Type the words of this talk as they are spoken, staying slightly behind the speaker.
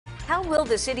How will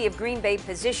the city of Green Bay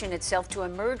position itself to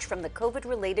emerge from the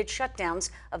COVID-related shutdowns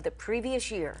of the previous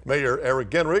year? Mayor Eric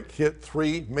Genrich hit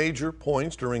 3 major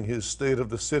points during his State of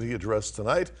the City address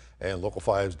tonight, and Local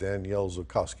 5's Danielle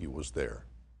Zukowski was there.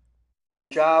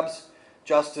 Jobs,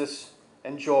 justice,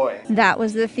 and joy. That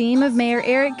was the theme of Mayor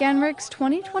Eric Genrich's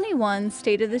 2021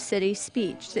 State of the City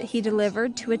speech that he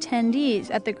delivered to attendees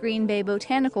at the Green Bay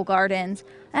Botanical Gardens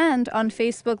and on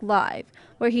Facebook Live,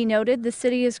 where he noted the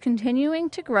city is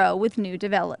continuing to grow with new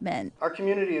development. Our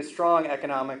community is strong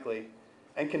economically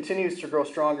and continues to grow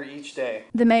stronger each day.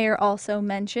 The mayor also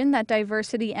mentioned that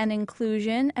diversity and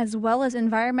inclusion, as well as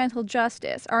environmental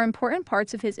justice, are important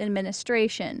parts of his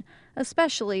administration,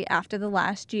 especially after the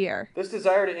last year. This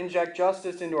desire to inject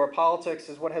justice into our politics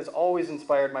is what has always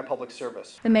inspired my public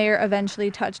service. The mayor eventually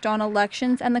touched on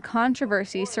elections and the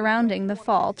controversy surrounding the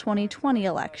fall 2020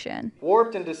 election.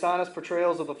 Warped and dishonest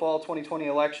portrayals of the fall 2020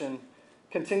 election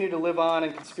continue to live on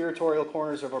in conspiratorial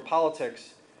corners of our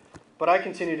politics, but I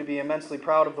continue to be immensely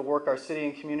proud of the work our city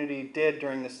and community did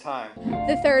during this time.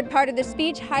 The third part of the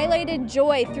speech highlighted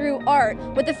joy through art,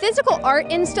 with a physical art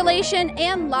installation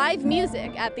and live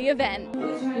music at the event.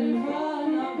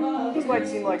 This might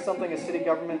seem like something a city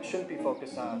government shouldn't be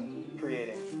focused on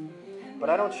creating, but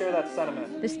I don't share that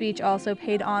sentiment. The speech also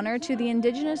paid honor to the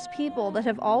indigenous people that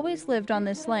have always lived on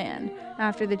this land,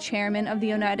 after the chairman of the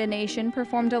United Nations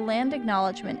performed a land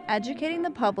acknowledgement educating the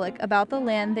public about the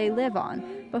land they live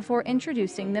on before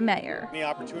introducing the mayor. The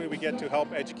opportunity we get to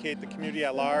help educate the community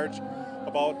at large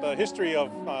about the history of,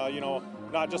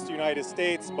 not just the United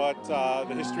States, but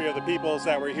the history of the peoples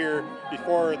that were here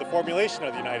before the formulation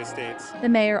of the United States. The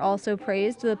mayor also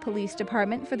praised the police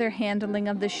department for their handling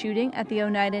of the shooting at the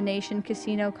Oneida Nation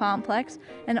Casino complex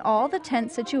and all the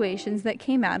tense situations that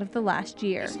came out of the last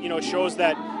year. It shows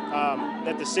that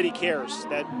that the city cares,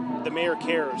 that the mayor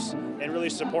cares, and really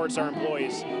supports our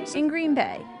employees. In Green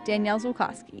Bay, Danielle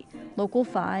Zukowski, Local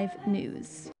 5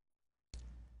 News.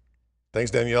 Thanks,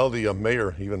 Danielle. The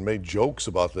mayor even made jokes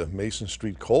about the Mason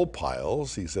Street coal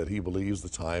piles. He said he believes the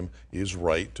time is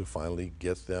right to finally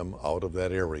get them out of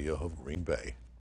that area of Green Bay.